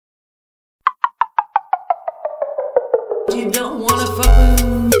you don't wanna fuck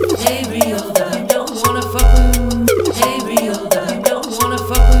with. Hey real that you don't wanna fuck with. Hey real that you don't wanna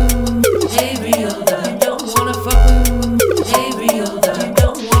fuck with. Hey real that you don't wanna fuck with. Hey real that you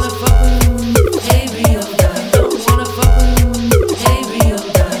don't wanna fuck with. Hey real that you don't wanna fuck with. Hey real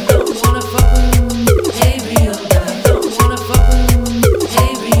that you don't wanna fuck with. Hey real that you don't wanna fuck with.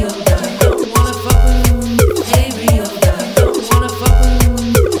 Hey real that you don't wanna fuck with. Hey real that you don't wanna fuck with.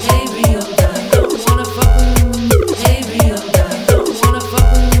 Hey real that you don't wanna fuck with. Hey real that you don't wanna fuck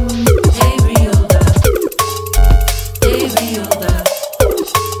with. Hey real that. Hey real that.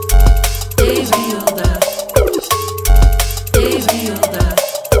 Hey real that. Hey real that.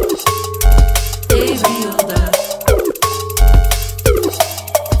 Hey real that.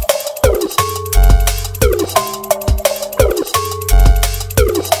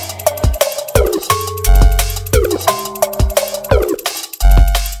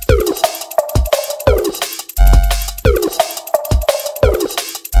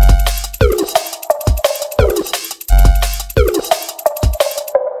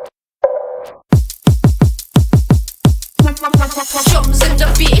 Drums and the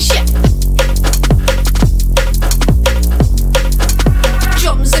bass, yeah.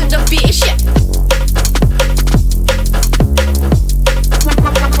 Drums and the bass, yeah.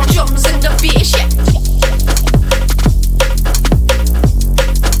 Drums and the bass, yeah.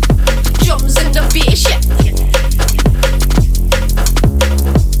 Drums and the bass, yeah.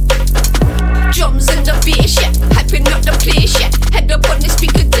 Drums and the bass, yeah. Hyping up the place, yeah. Head up on the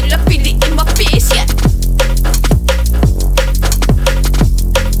speaker till I feel it in my face, yeah.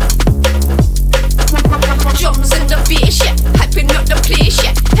 Drums and the bass, yeah. Hyping up the place,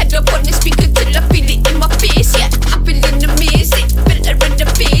 yeah. Head up on the speaker till I feel it in my face, yeah. I'm feeling amazing, better in the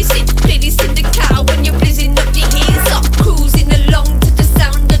basic. Play this in the car when you're blazing up your hands up. Cruising along to the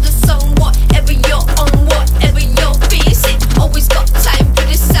sound of the song. Whatever you're on, whatever you're facing. Always got time for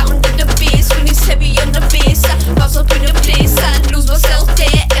the sound of the bass. When it's heavy on the bass, I bounce up in the place. I lose myself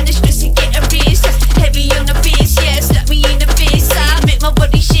there and the stress you get erased. Heavy on the bass, yeah. Slap me in the face, I make my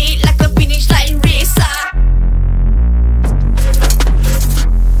body shake like a finish line racer.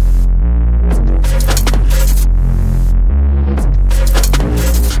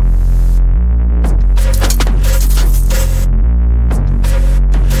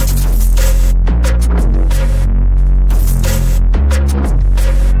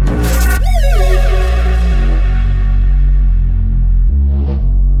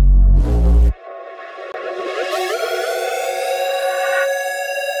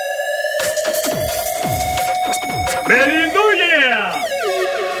 Merry New Year!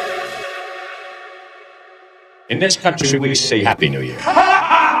 In this country, we say Happy New Year. Drums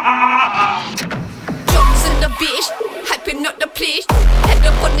and the bass, hyping up the place. Head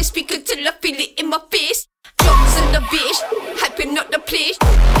up on the speaker till I feel it in my face. Drums and the bass, hyping up the place.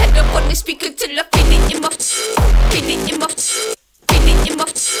 Head up on the speaker till I feel it in my, feel it in my, feel it in my,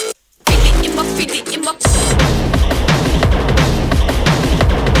 feel it in my, feel it in my.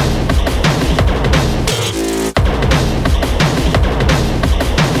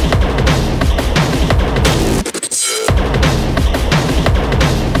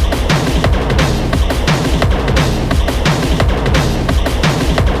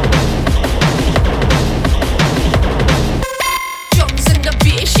 Drums and the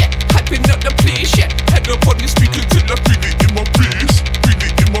bass, yeah. Hyping up the place, yeah. Head up on the speaker till I feel it in my face. Feel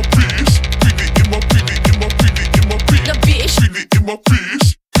it in my face. Feel it in my, feel it in my, feel it in my face. The bass. Feel it in my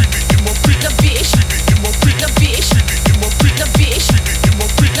face. Feel it in my face. The bass. Feel it in my face. The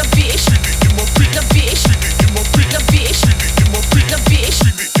bass. Feel it in my face. The bass. Feel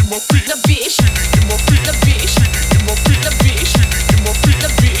it in my face. The bass. Feel it in my face. The bass. Feel it in my face. The bass. Feel it in my face. The bass. Feel it in my face. The bass. Feel it in my face. The bass. Feel it in my face. The bass. Feel it in my face. The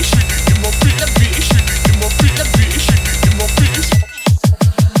bass. Feel it in my face. The bass. Feel it in my face. The bass. Feel it in my face.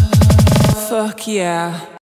 Fuck yeah.